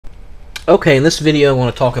Okay, in this video I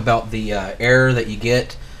want to talk about the error that you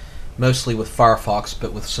get mostly with Firefox,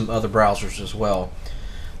 but with some other browsers as well.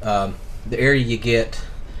 The error you get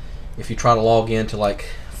if you try to log into like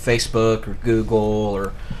Facebook or Google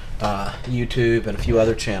or YouTube and a few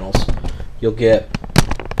other channels, you'll get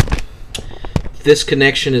this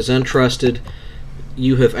connection is untrusted.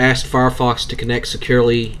 You have asked Firefox to connect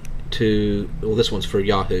securely to, well, this one's for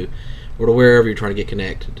Yahoo, or to wherever you're trying to get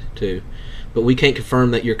connected to, but we can't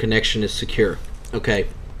confirm that your connection is secure. Okay,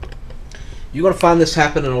 you're going to find this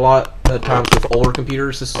happening a lot of times with older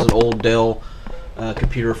computers. This is an old Dell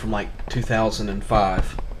computer from like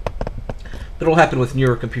 2005, but it'll happen with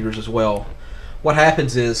newer computers as well. What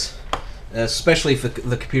happens is, especially if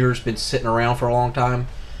the computer's been sitting around for a long time,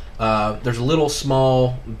 there's a little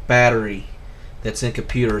small battery that's in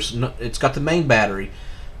computers. It's got the main battery,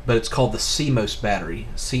 but it's called the CMOS battery,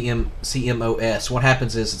 CMOS. What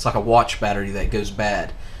happens is it's like a watch battery that goes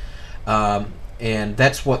bad, and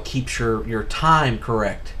that's what keeps your time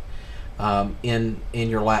correct in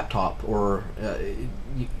your laptop. Or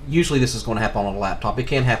usually this is going to happen on a laptop. It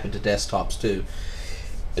can happen to desktops too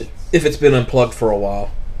if it's been unplugged for a while.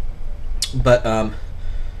 But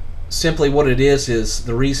simply what it is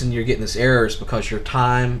the reason you're getting this error is because your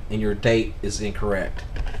time and your date is incorrect.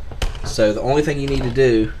 So the only thing you need to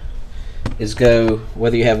do is go,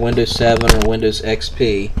 whether you have Windows 7 or Windows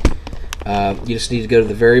XP, you just need to go to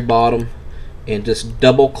the very bottom and just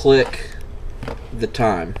double click the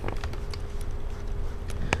time.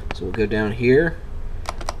 So we'll go down here,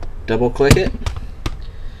 double click it,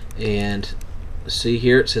 and see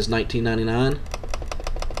here it says 1999.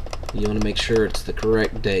 You want to make sure it's the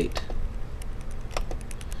correct date.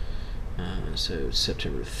 So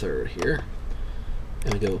September 3rd here.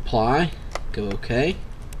 And we go apply, go OK,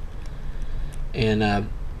 and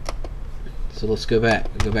so let's go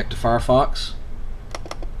back. Go back to Firefox.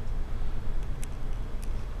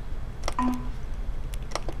 And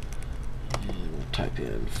we'll type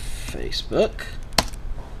in Facebook.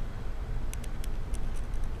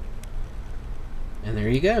 And there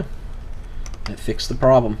you go. That fixed the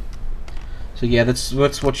problem. So yeah, that's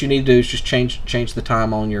what you need to do, is just change the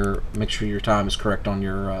time on your, make sure your time is correct on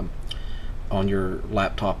your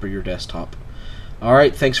laptop or your desktop.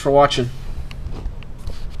 Alright, thanks for watching.